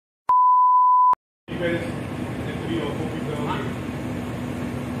guys, the 3 or 4 people.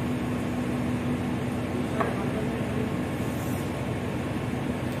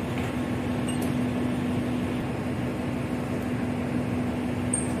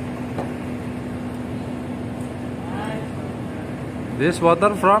 This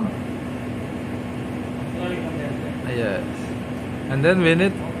water from? Yes. And then we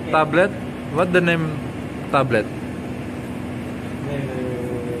need tablet. What the name tablet?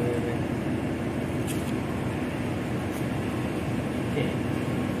 Okay.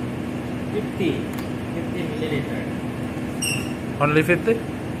 50 milliliter. Only 50?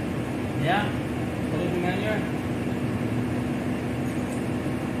 Yeah. Putting manual.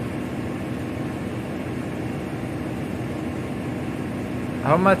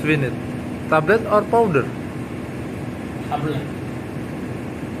 How much we need? Tablet or powder? Tablet.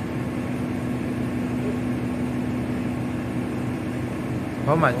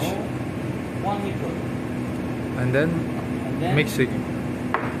 How much? 1 liter. And then mixing.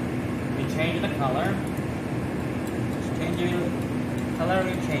 We change the color. Just change the color,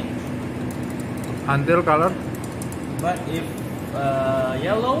 we change. Until color? But if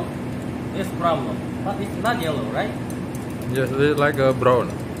yellow is problem. But it's not yellow, right? Just like a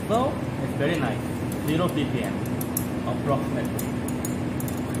brown. So it's very nice. 0 ppm approximately.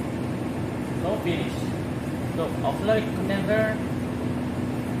 So finish. So auxiliary condenser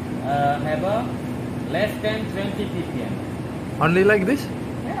have a less than 20 ppm. Only like this?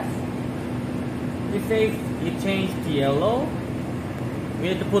 Yes. It says it changed to yellow. We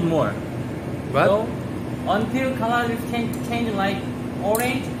have to put more. But So until color is change like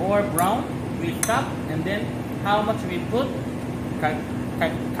orange or brown, we stop, and then how much we put,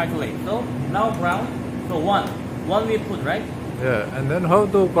 calculate. So now brown, so one we put, right? yeah, and then how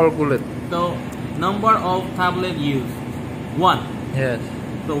to calculate? So number of tablet used, 1. Yes.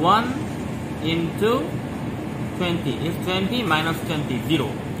 So 1 into 20 is 20 minus 20, 0.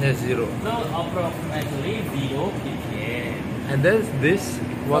 Yes, 0. So approximately 0 ppm. And then this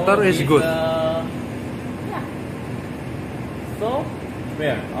water So is this, good. Yeah. So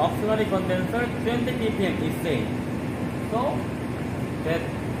where auxiliary condenser 20 ppm is safe. So that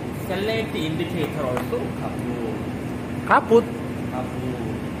select indicator also kaput. Kaput. Kaput.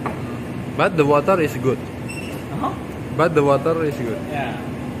 But the water is good. Uh-huh. But the water is good. Yeah.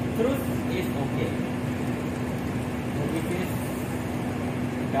 Truth is okay. So this is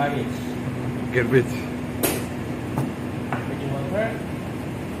garbage. Garbage. Which water?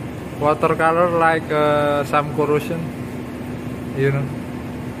 Water color like some corrosion. You know.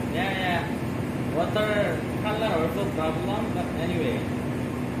 Yeah. Water color also problem, but anyway.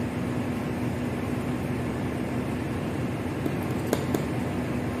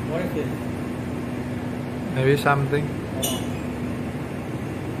 What is this? Maybe something. Hold on.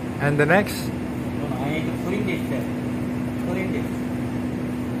 And the next? Hold on, I need to clean this then. Clean this.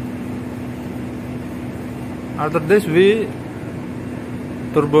 After this we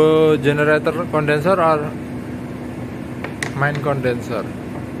turbo generator condenser or main condenser?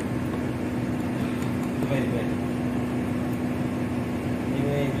 Wait.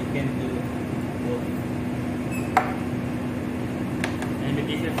 Anyway, we can do both. And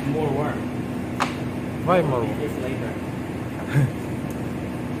this is more warm. Why more? This is later.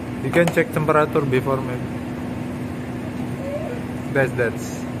 You can check temperature before maybe.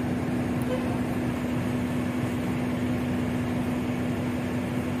 That's.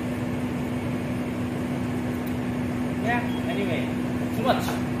 Yeah, anyway. Too much.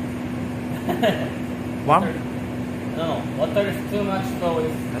 Warm? No, water is too much, so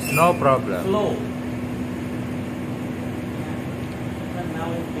it's That's no problem. slow. But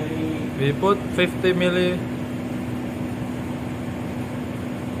now it's very... We put 50 milli.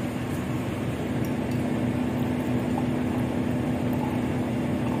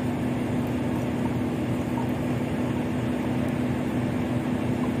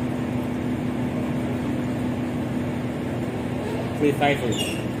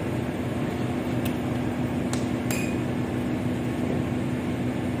 Precisely.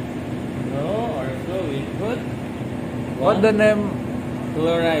 So also we put What the name?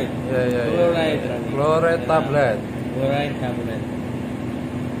 chloride. Yeah. Chloride. Chloride tablet. Chloride tablet.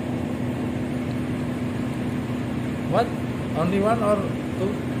 What? Only one or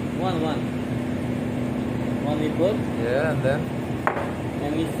two? One. One we put, Yeah, and then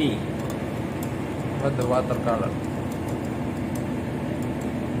and we see. what the water color?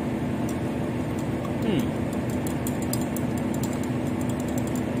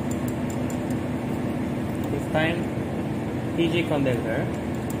 This time, PG condenser.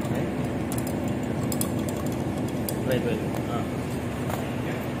 Right. Wait.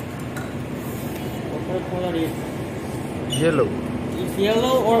 What color is? Yellow. It's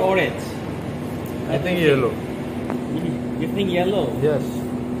yellow or orange? I think yellow. You think yellow? Yes.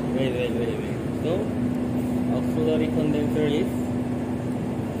 Wait. So, auxiliary condenser is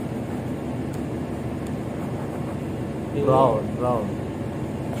Brown.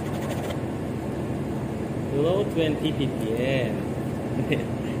 below 20 ppm.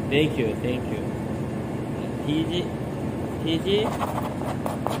 Thank you. TG.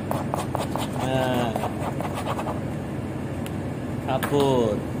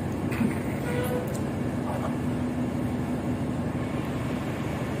 Kaput.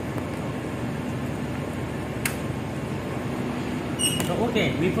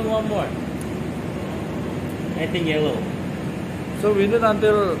 Okay, we put one more. I think yellow. So we need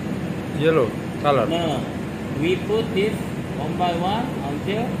until yellow color. No. We put this one by one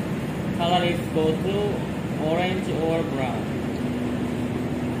until color is go to orange or brown.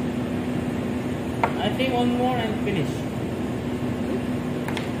 I think one more and finish.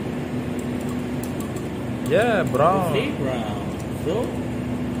 Yeah, brown. See, brown. So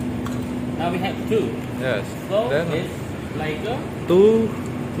now we have two. Yes. So Then it's like a 2.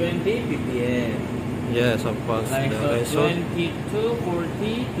 20 ppm. Yes, of course. Like The a ratio. 22,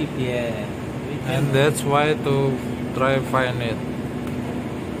 40 ppm. And that's why to try find it.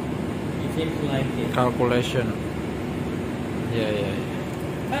 It seems like it. Calculation. Yeah.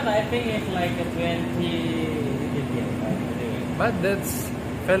 But I think it's like a 20 ppm. Anyway. But that's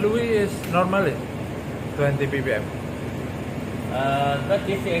value is normally 20 ppm. But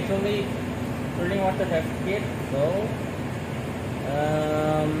this actually cooling water has heat, so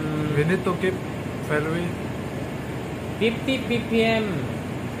We need to keep value. 50 ppm,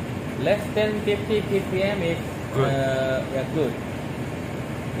 less than 50 ppm is Good. Yeah, good.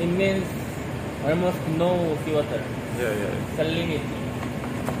 It means almost no seawater. Yeah. Salinity.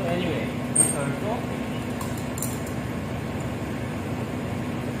 So anyway, so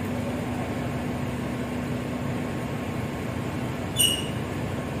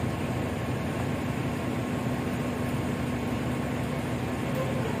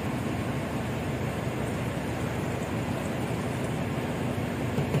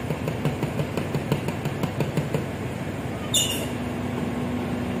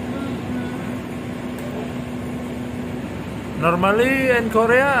Normally in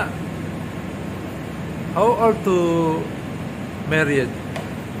Korea, how old to married?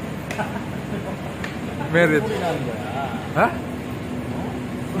 Married? Huh?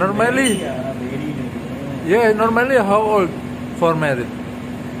 Normally, yeah. Normally, how old for married?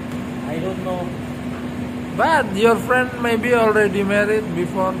 I don't know. But your friend maybe already married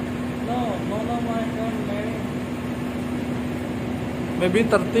before. No, my friend married. Maybe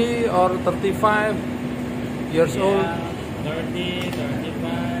 30 or 35 years old. 30,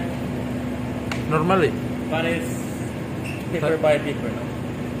 35. Normally. But it's people by people, no?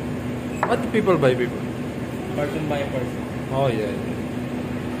 What people by people? Person by person. Oh yeah.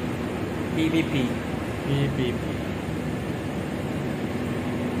 PVP. PPP.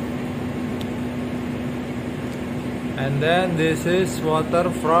 And then this is water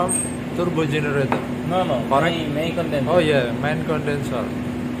from turbo generator. No, Correct. main condenser. Oh yeah, main condenser.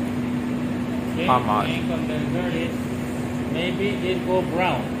 Okay, How much? main condenser is maybe it go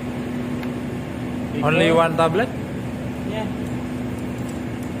brown. Only one tablet? Yeah.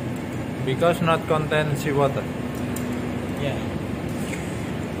 Because not contain seawater. Yeah.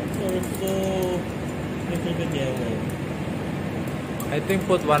 It's also little bit yellow. I think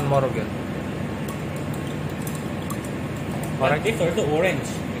put one more again. But Correct? it's also orange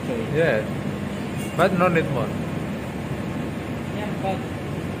actually. Yeah. But no need more. Yeah, but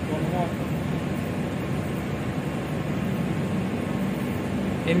one more.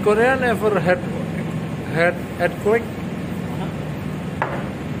 In Korea never had earthquake.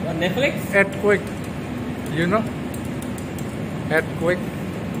 Netflix? Earthquake. You know? Earthquake.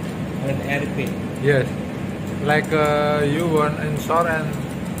 An airplane. Yes. Like you went in shore and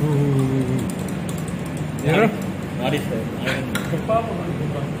you know? What is that? I don't know. Gempa apa bukan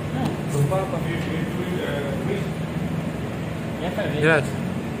gempa? Gempa apa? Yes, sir. Yes.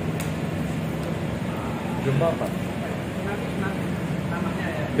 Gempa apa?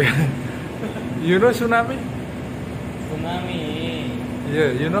 You know tsunami? Tsunami.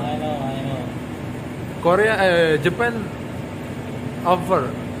 Yeah, you know? I know. Korea, Japan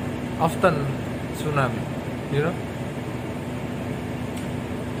often tsunami. You know?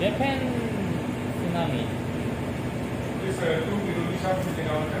 Japan tsunami. Itu Indonesia mesti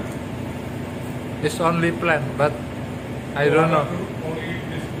tinggalkan. It's only plan, but I don't know. Only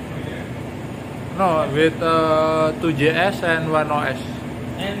this project. No, with 2JS and 1OS.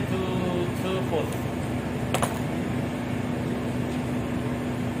 And two foot.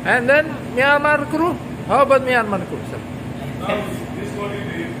 And then Myanmar crew. How about Myanmar crew, sir? Now this one is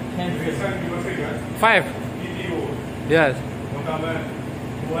the recent USA gas. 5. ETO. Yes. Motaman,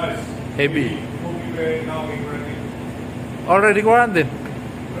 US. AB. Who we were now in quarantine. Already quarantined.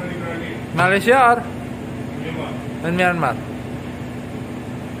 Quarantine. Malaysia or Myanmar. in Myanmar?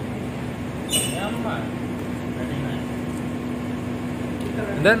 Myanmar. Very nice.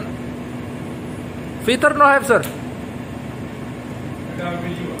 And then fitter no have, sir. And I'll be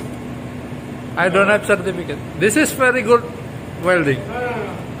you. I don't have certificate. This is very good welding.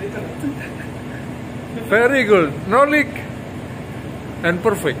 Very good. No leak. And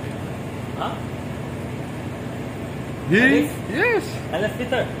perfect. Huh? He, yes, As a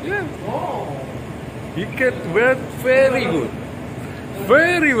fitter. yes. Oh. He can weld very good.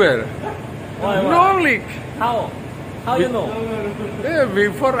 Very well. Why? No leak. How? How you know? Yeah,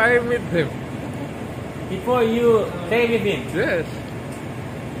 before I meet him. Before you stay with him. Yes.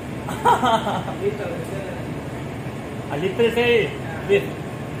 A little stay with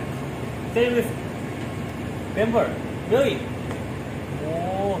member. Really?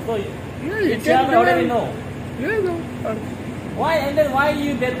 Oh, so Yeah, you you can already weld. know. Yeah, no. Why and then why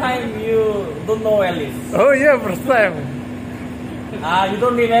you that time you don't know Alice? Oh yeah, first time. You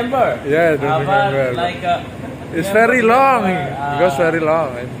don't remember? Yeah, I don't but remember. like It's you very long. remember, It goes very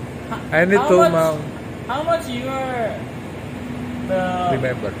long. I need how to much- How much your the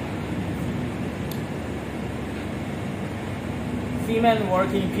remember. seaman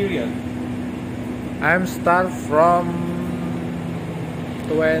working period? I'm start from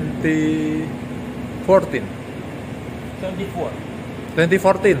 2014. 24.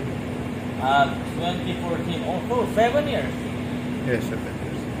 2014. 2014. Oh, so 7 years. Yes, 7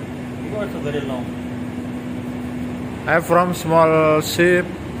 years. You are so very long. I'm from small ship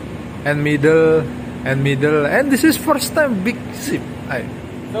and middle, and this is first time big ship.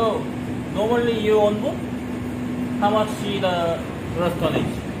 So normally you on board? How much is the gross tonnage?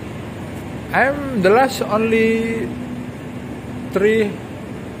 I'm the last only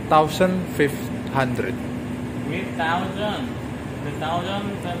 3,500.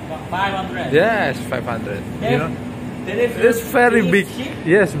 3,500. Yes, 500. You know, That is it's very big. Ship?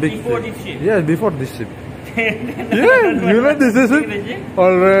 Yes, big. Before ship. this ship? Yes, before this ship. Yeah, you know this is it.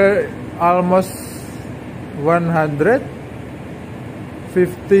 Already almost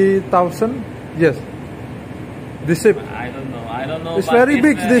 150,000. Yes, this ship. I don't know. I don't know. It's but very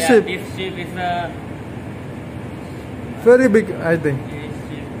big, this ship. This ship is Very big, I think. this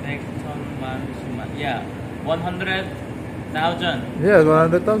ship next month. Yeah, 100,000. Yes,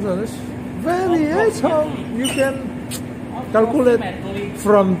 100,000. It's very. It's how you can calculate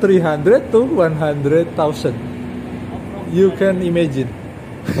from 300 to 100,000. You can imagine.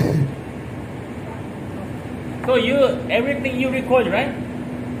 So everything you record, right?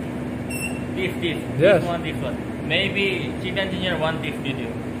 This, Yes. this one. Maybe chief engineer want this video.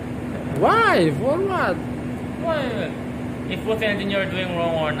 Why? For what? Well, if what engineer doing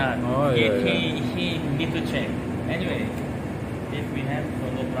wrong or not, Oh, he, yeah, he need to check. Anyway, if we have, so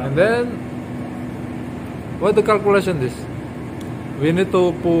no problem. And then, what the calculation this? We need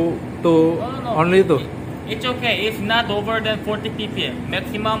to put No. only two. It's okay. It's not over than 40 ppm.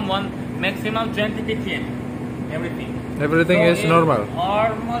 Maximum 20 ppm. Everything. Everything So is it's normal.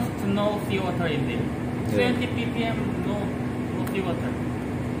 Almost no seawater in there. Yeah. 20 ppm, no seawater.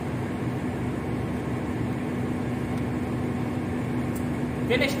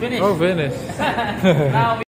 Finish. Oh, Venice. Now